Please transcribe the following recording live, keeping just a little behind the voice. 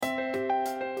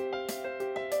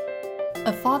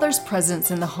A father's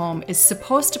presence in the home is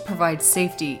supposed to provide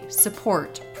safety,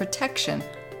 support, protection,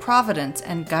 providence,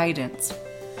 and guidance.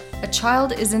 A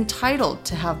child is entitled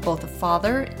to have both a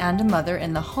father and a mother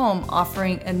in the home,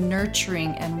 offering a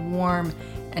nurturing and warm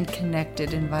and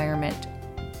connected environment.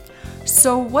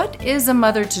 So, what is a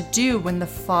mother to do when the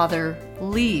father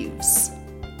leaves?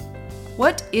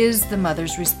 What is the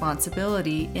mother's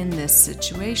responsibility in this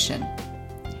situation?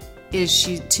 Is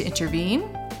she to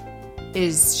intervene?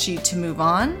 Is she to move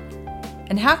on?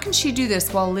 And how can she do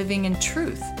this while living in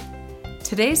truth?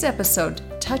 Today's episode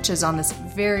touches on this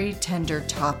very tender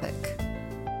topic.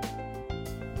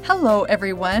 Hello,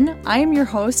 everyone. I am your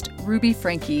host, Ruby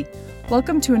Franke.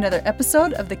 Welcome to another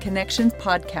episode of the Connections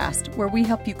Podcast, where we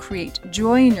help you create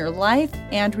joy in your life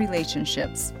and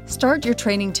relationships. Start your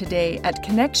training today at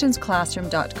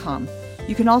connectionsclassroom.com.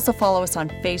 You can also follow us on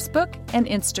Facebook and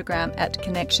Instagram at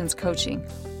Connections Coaching,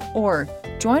 or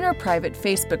join our private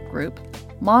Facebook group,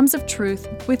 Moms of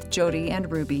Truth with Jody and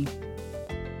Ruby.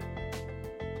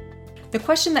 The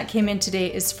question that came in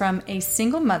today is from a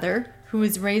single mother who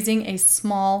is raising a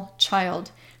small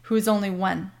child who is only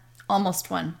one,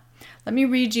 almost one. Let me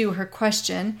read you her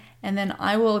question, and then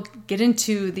I will get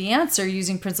into the answer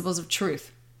using principles of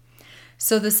truth.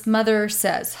 So this mother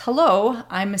says, "Hello,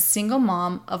 I'm a single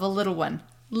mom of a little one,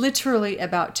 literally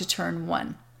about to turn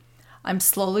one. I'm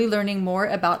slowly learning more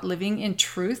about living in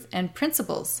truth and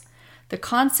principles. The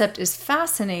concept is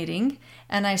fascinating,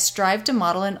 and I strive to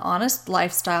model an honest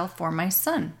lifestyle for my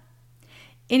son.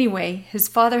 Anyway, his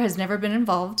father has never been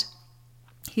involved.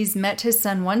 He's met his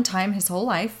son one time his whole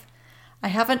life. I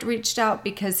haven't reached out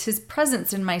because his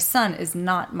presence in my son is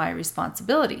not my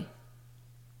responsibility.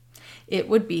 It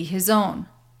would be his own.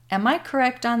 Am I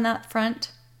correct on that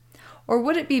front? Or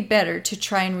would it be better to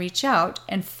try and reach out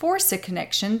and force a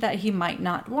connection that he might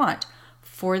not want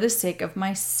for the sake of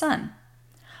my son?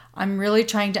 I'm really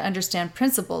trying to understand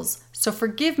principles, so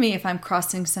forgive me if I'm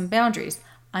crossing some boundaries.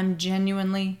 I'm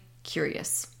genuinely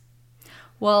curious."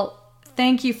 Well,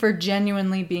 thank you for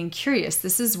genuinely being curious.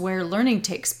 This is where learning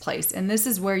takes place, and this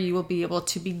is where you will be able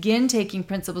to begin taking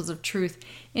principles of truth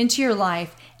into your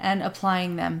life and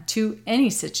applying them to any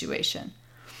situation.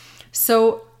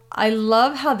 So I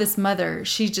love how this mother,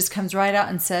 she just comes right out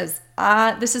and says,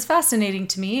 this is fascinating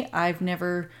to me. I've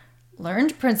never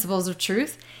learned principles of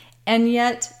truth, and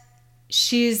yet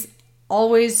she's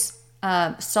always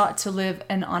sought to live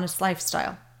an honest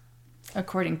lifestyle,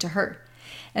 according to her.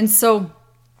 And so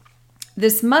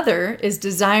this mother is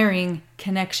desiring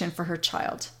connection for her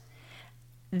child.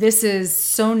 This is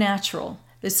so natural.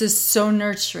 This is so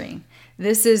nurturing.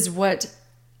 This is what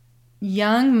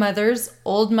young mothers,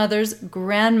 old mothers,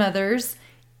 grandmothers,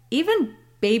 even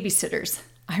babysitters.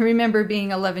 I remember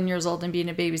being 11 years old and being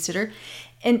a babysitter.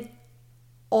 And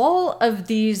all of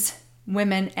these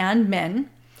women and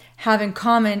men have in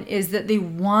common is that they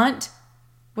want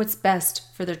what's best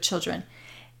for their children.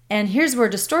 And here's where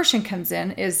distortion comes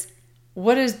in, is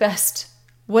what is best?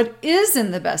 What is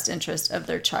in the best interest of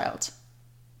their child?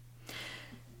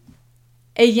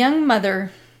 A young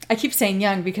mother, I keep saying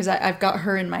young because I've got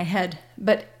her in my head,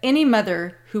 but any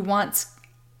mother who wants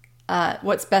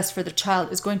what's best for their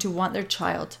child is going to want their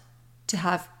child to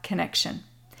have connection.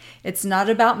 It's not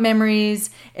about memories.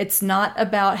 It's not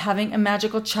about having a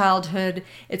magical childhood.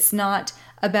 It's not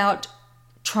about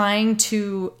trying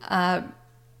to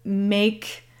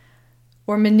make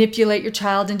or manipulate your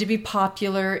child into be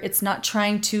popular. It's not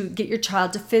trying to get your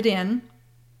child to fit in.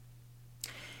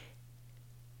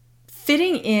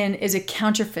 Fitting in is a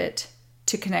counterfeit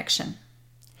to connection.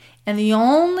 And the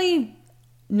only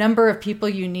number of people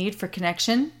you need for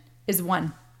connection is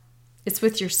one. It's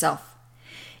with yourself.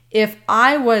 If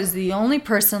I was the only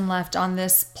person left on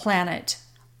this planet,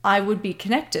 I would be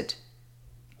connected.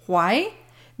 Why?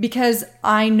 Because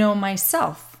I know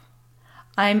myself.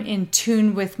 I'm in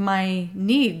tune with my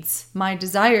needs, my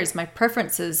desires, my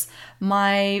preferences,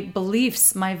 my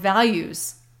beliefs, my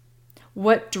values,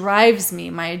 what drives me,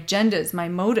 my agendas, my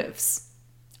motives.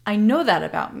 I know that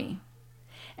about me.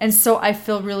 And so I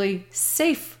feel really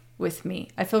safe with me.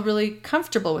 I feel really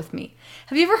comfortable with me.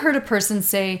 Have you ever heard a person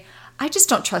say, "I just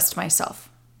don't trust myself.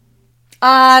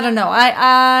 I don't know.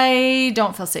 I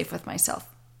don't feel safe with myself"?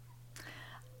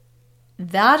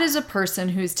 That is a person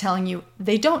who's telling you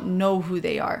they don't know who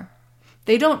they are.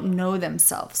 They don't know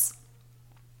themselves.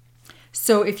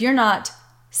 So if you're not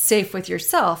safe with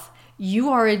yourself, you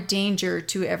are a danger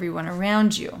to everyone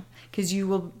around you, because you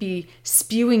will be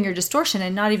spewing your distortion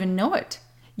and not even know it.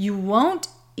 You won't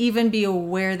even be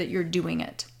aware that you're doing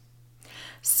it.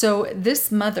 So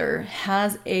this mother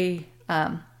has a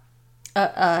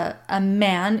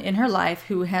man in her life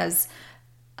who has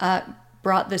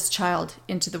brought this child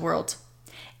into the world.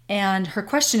 And her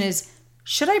question is,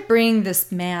 should I bring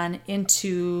this man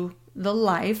into the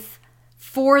life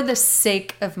for the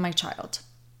sake of my child?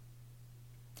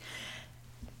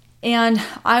 And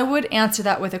I would answer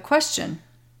that with a question.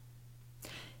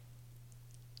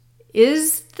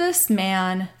 Is this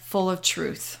man full of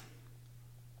truth?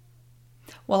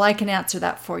 Well, I can answer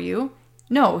that for you.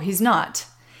 No, he's not.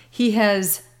 He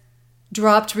has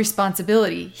dropped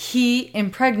responsibility. He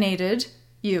impregnated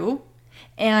you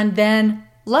and then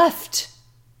left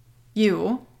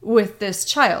you with this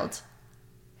child.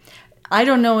 I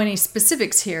don't know any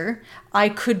specifics here. I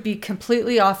could be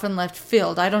completely off in left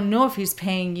field. I don't know if he's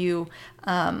paying you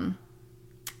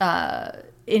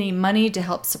any money to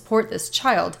help support this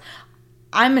child.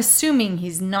 I'm assuming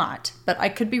he's not, but I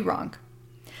could be wrong.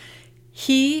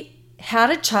 He had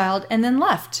a child and then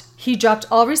left. He dropped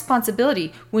all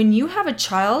responsibility. When you have a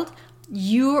child,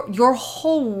 your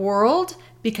whole world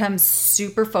becomes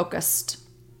super focused.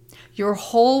 Your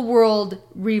whole world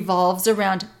revolves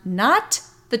around not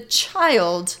the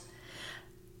child.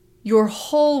 Your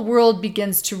whole world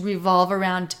begins to revolve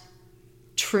around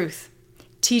truth,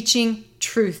 teaching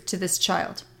truth to this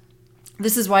child.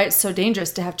 This is why it's so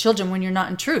dangerous to have children when you're not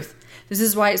in truth. This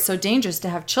is why it's so dangerous to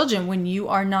have children when you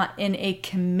are not in a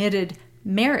committed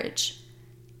marriage.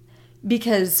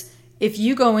 Because if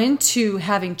you go into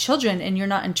having children and you're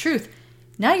not in truth,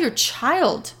 now your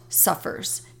child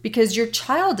suffers because your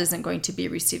child isn't going to be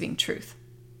receiving truth.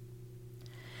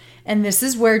 And this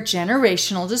is where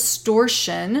generational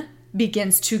distortion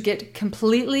begins to get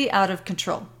completely out of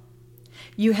control.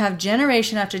 You have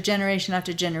generation after generation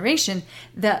after generation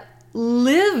that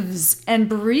lives and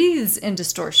breathes in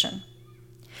distortion.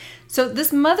 So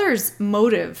this mother's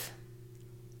motive,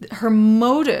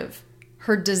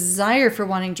 her desire for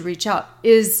wanting to reach out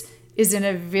is in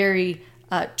a very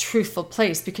truthful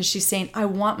place, because she's saying, I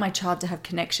want my child to have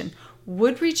connection.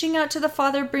 Would reaching out to the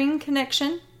Father bring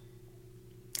connection?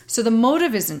 So the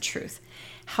motive isn't truth.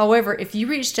 However, if you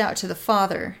reached out to the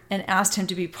Father and asked him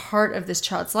to be part of this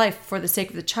child's life for the sake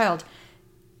of the child,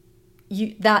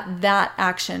 that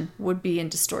action would be in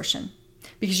distortion,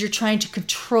 because you're trying to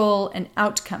control an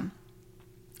outcome.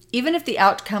 Even if the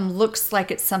outcome looks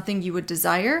like it's something you would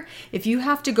desire, if you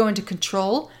have to go into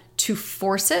control to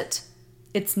force it,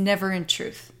 it's never in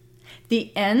truth.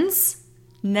 The ends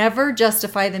never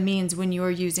justify the means when you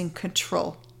are using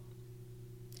control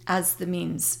as the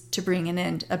means to bring an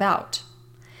end about.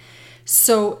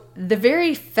 So the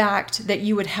very fact that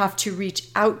you would have to reach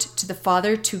out to the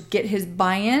Father to get his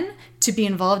buy-in, to be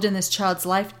involved in this child's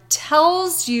life,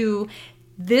 tells you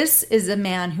this is a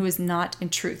man who is not in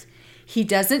truth. He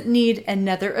doesn't need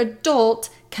another adult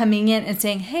coming in and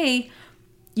saying, hey,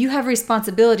 you have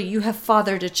responsibility. You have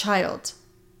fathered a child.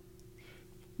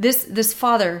 This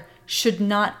father should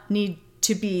not need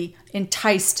to be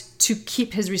enticed to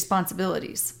keep his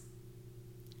responsibilities.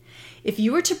 If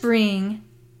you were to bring,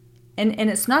 and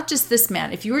it's not just this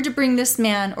man, if you were to bring this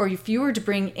man, or if you were to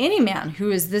bring any man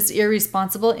who is this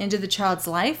irresponsible into the child's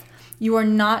life, you are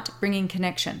not bringing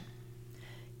connection.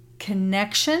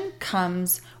 Connection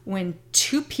comes when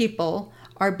two people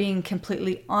are being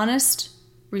completely honest,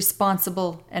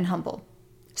 responsible, and humble.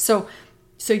 So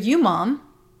you, mom,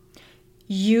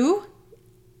 you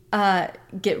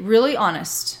get really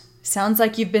honest. Sounds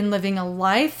like you've been living a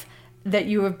life that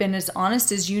you have been as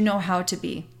honest as you know how to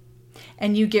be.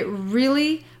 And you get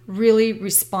really, really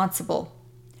responsible.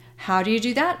 How do you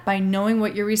do that? By knowing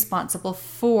what you're responsible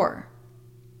for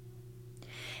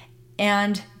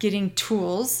and getting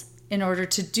tools in order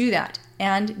to do that,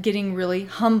 and getting really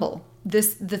humble. The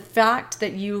fact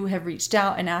that you have reached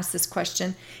out and asked this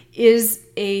question is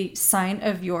a sign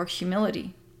of your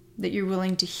humility, that you're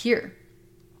willing to hear.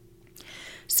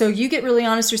 So you get really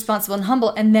honest, responsible, and humble.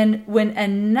 And then when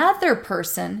another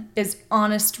person is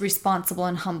honest, responsible,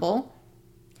 and humble,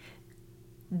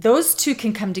 those two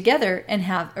can come together and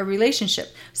have a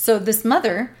relationship. So this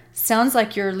mother sounds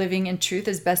like you're living in truth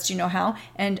as best you know how.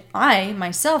 And I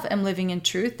myself am living in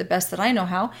truth the best that I know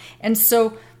how. And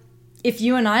so if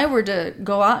you and I were to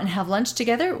go out and have lunch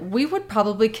together, we would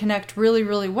probably connect really,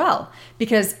 really well,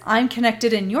 because I'm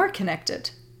connected and you're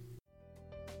connected.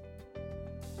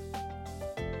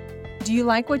 Do you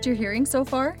like what you're hearing so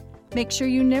far? Make sure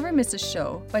you never miss a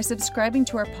show by subscribing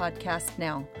to our podcast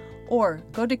now, or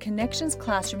go to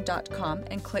connectionsclassroom.com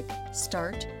and click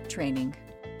Start Training.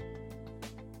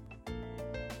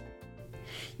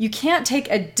 You can't take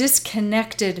a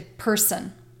disconnected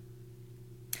person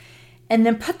and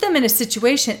then put them in a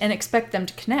situation and expect them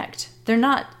to connect. They're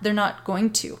not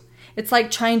going to. It's like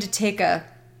trying to take a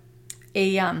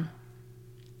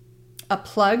a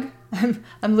plug.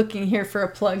 I'm looking here for a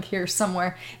plug here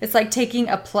somewhere. It's like taking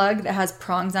a plug that has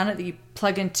prongs on it that you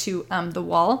plug into the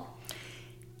wall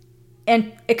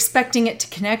and expecting it to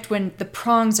connect when the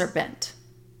prongs are bent.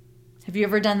 Have you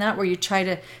ever done that where you try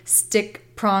to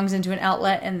stick prongs into an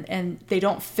outlet and they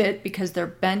don't fit because they're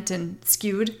bent and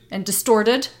skewed and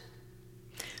distorted?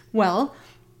 Well,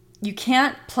 you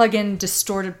can't plug in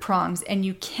distorted prongs and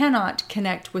you cannot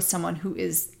connect with someone who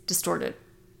is distorted.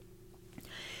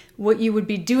 What you would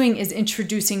be doing is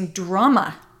introducing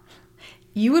drama.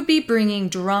 You would be bringing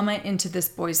drama into this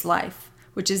boy's life,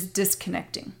 which is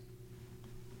disconnecting.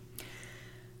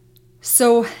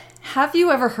 So, have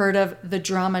you ever heard of the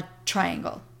drama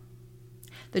triangle?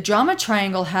 The drama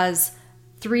triangle has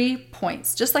 3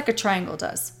 points, just like a triangle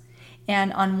does.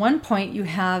 And on one point, you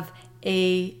have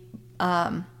a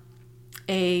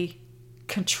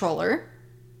controller,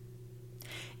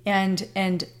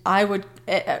 and I would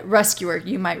rescuer.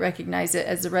 You might recognize it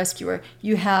as a rescuer.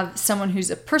 You have someone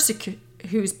who's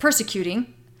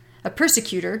persecuting, a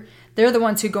persecutor. They're the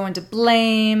ones who go into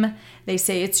blame. They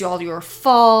say it's all your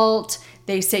fault.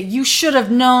 They say you should have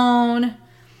known.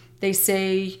 They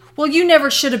say, well, you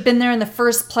never should have been there in the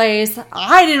first place.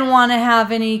 I didn't want to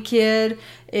have any kid.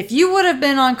 If you would have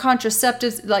been on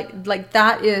contraceptives, like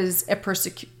that is a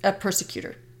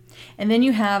persecutor. And then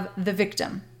you have the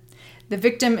victim. The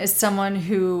victim is someone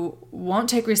who won't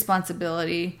take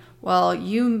responsibility. Well,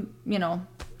 there's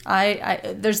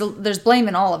blame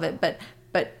in all of it, but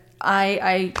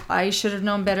I should have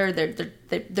known better.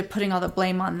 They're putting all the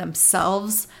blame on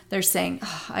themselves. They're saying,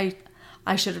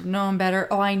 I should have known better.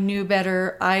 Oh, I knew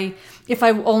better. If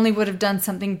I only would have done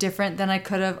something different, then I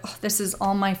could have. Oh, this is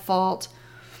all my fault.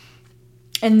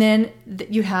 And then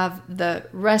you have the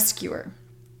rescuer,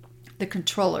 the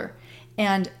controller,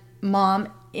 and mom.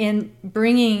 In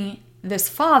bringing this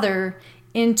father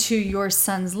into your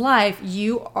son's life,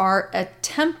 you are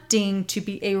attempting to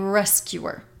be a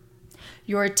rescuer.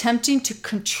 You're attempting to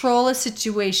control a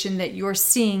situation that you're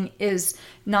seeing is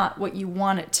not what you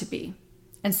want it to be.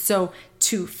 And so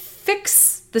to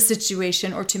fix the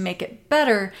situation or to make it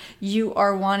better, you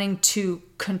are wanting to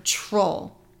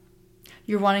control.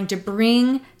 You're wanting to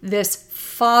bring this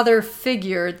father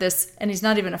figure, and he's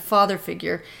not even a father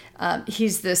figure,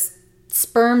 he's this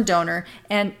sperm donor,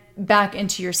 and back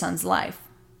into your son's life.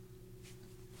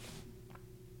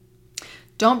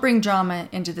 Don't bring drama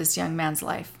into this young man's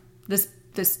life. This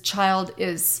child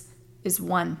is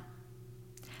 1.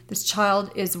 This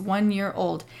child is 1 year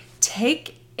old.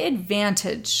 Take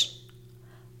advantage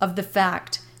of the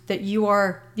fact that you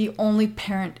are the only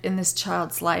parent in this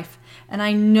child's life. And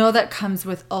I know that comes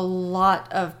with a lot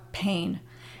of pain.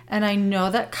 And I know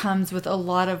that comes with a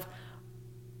lot of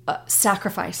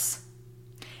sacrifice.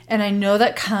 And I know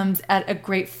that comes at a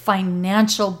great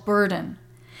financial burden.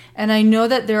 And I know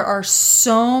that there are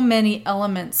so many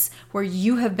elements where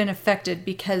you have been affected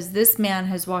because this man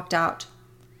has walked out.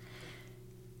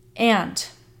 And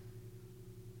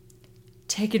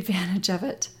take advantage of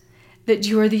it. That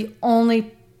you are the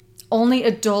only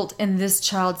adult in this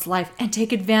child's life. And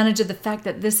take advantage of the fact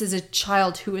that this is a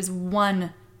child who is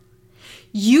 1.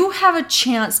 You have a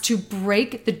chance to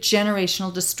break the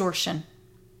generational distortion.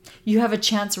 You have a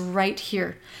chance right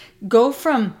here. Go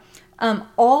from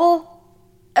all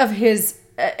of his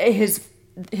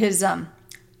again,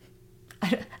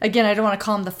 I don't want to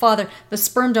call him the father, the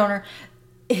sperm donor,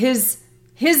 his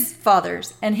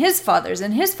fathers and his fathers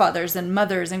and his fathers and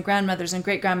mothers and grandmothers and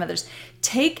great grandmothers.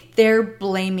 Take their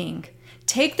blaming,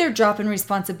 take their drop in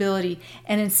responsibility,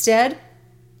 and instead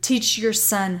teach your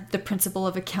son the principle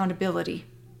of accountability.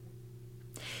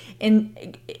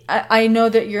 And I know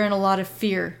that you're in a lot of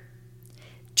fear.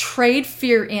 Trade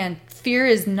fear in. Fear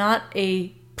is not a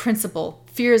principle.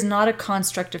 Fear is not a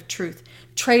construct of truth.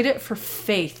 Trade it for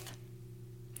faith.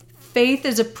 Faith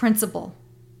is a principle.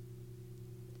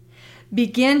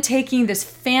 Begin taking this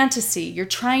fantasy. You're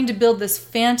trying to build this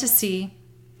fantasy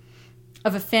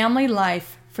of a family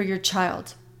life for your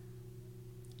child.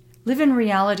 Live in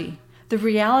reality. The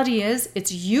reality is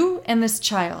it's you and this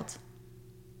child.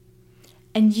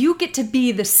 And you get to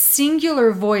be the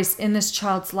singular voice in this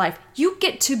child's life. You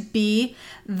get to be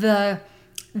the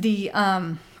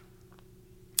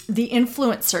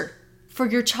influencer for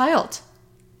your child.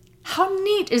 How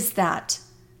neat is that?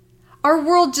 Our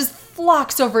world just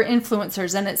flocks over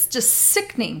influencers and it's just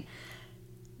sickening.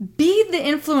 Be the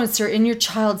influencer in your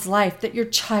child's life that your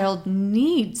child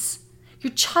needs.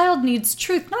 Your child needs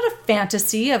truth, not a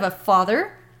fantasy of a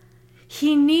father.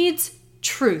 He needs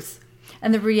truth.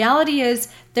 And the reality is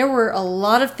there were a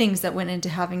lot of things that went into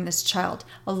having this child,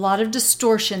 a lot of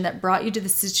distortion that brought you to the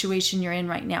situation you're in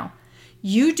right now.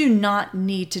 You do not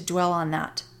need to dwell on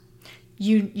that.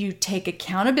 You take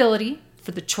accountability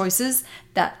for the choices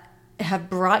that have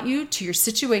brought you to your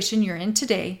situation you're in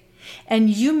today, and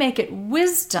you make it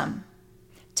wisdom.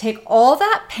 Take all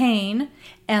that pain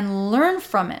and learn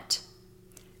from it.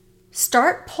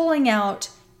 Start pulling out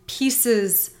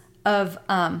pieces of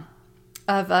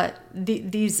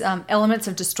these elements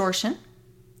of distortion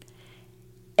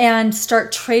and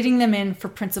start trading them in for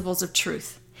principles of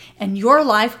truth. And your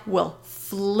life will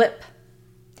flip.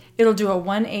 It'll do a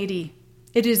 180.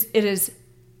 It is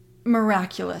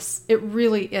miraculous. It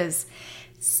really is.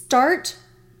 Start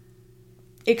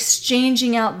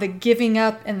exchanging out the giving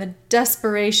up and the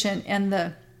desperation and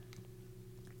the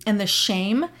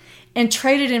shame, and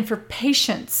trade it in for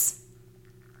patience,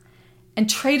 and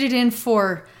trade it in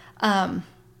for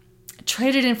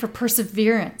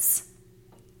perseverance.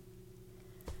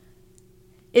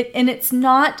 It's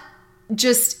not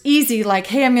just easy, like,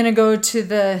 hey, I'm going to go to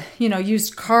the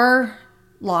used car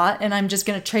lot and I'm just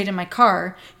going to trade in my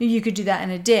car. You could do that in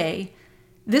a day.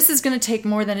 This is going to take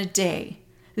more than a day.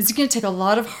 This is going to take a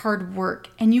lot of hard work,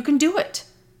 and you can do it.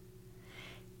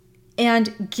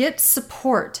 And get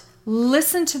support.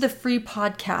 Listen to the free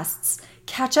podcasts.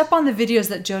 Catch up on the videos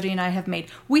that Jody and I have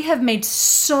made. We have made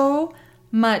so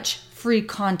much free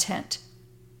content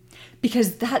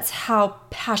because that's how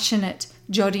passionate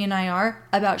Jody and I are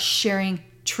about sharing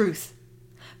truth.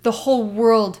 The whole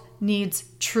world needs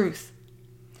truth.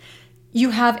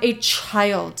 You have a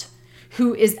child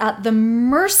who is at the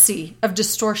mercy of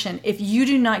distortion if you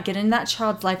do not get in that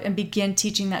child's life and begin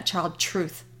teaching that child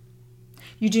truth.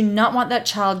 You do not want that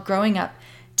child growing up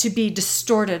to be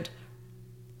distorted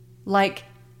like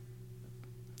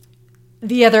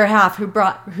the other half who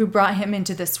brought him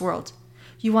into this world.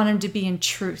 You want him to be in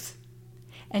truth.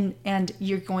 And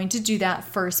you're going to do that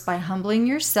first by humbling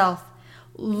yourself,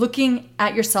 looking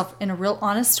at yourself in a real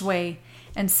honest way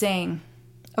and saying,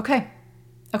 okay,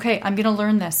 I'm going to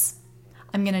learn this.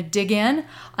 I'm going to dig in.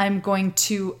 I'm going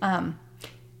to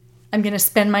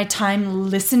spend my time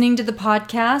listening to the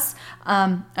podcast.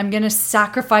 I'm going to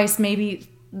sacrifice maybe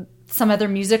some other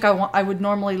music I would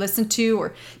normally listen to,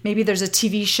 or maybe there's a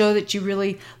TV show that you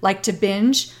really like to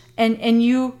binge, and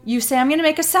you say, I'm going to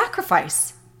make a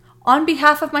sacrifice on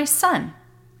behalf of my son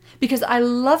because I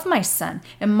love my son,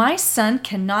 and my son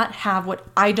cannot have what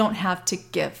I don't have to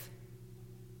give.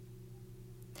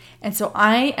 And so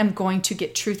I am going to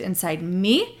get truth inside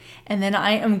me, and then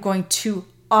I am going to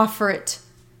offer it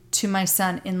to my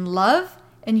son in love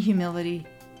and humility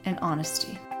and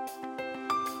honesty.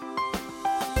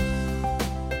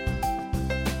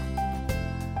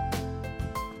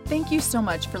 Thank you so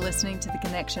much for listening to the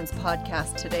Connections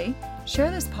podcast today.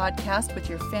 Share this podcast with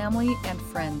your family and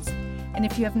friends. And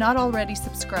if you have not already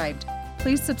subscribed,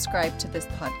 please subscribe to this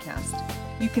podcast.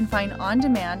 You can find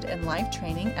on-demand and live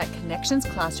training at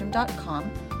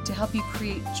connectionsclassroom.com to help you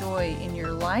create joy in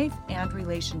your life and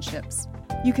relationships.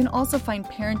 You can also find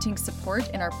parenting support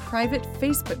in our private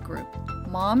Facebook group,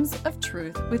 Moms of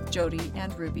Truth with Jody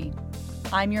and Ruby.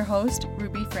 I'm your host,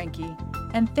 Ruby Franke,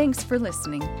 and thanks for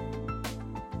listening.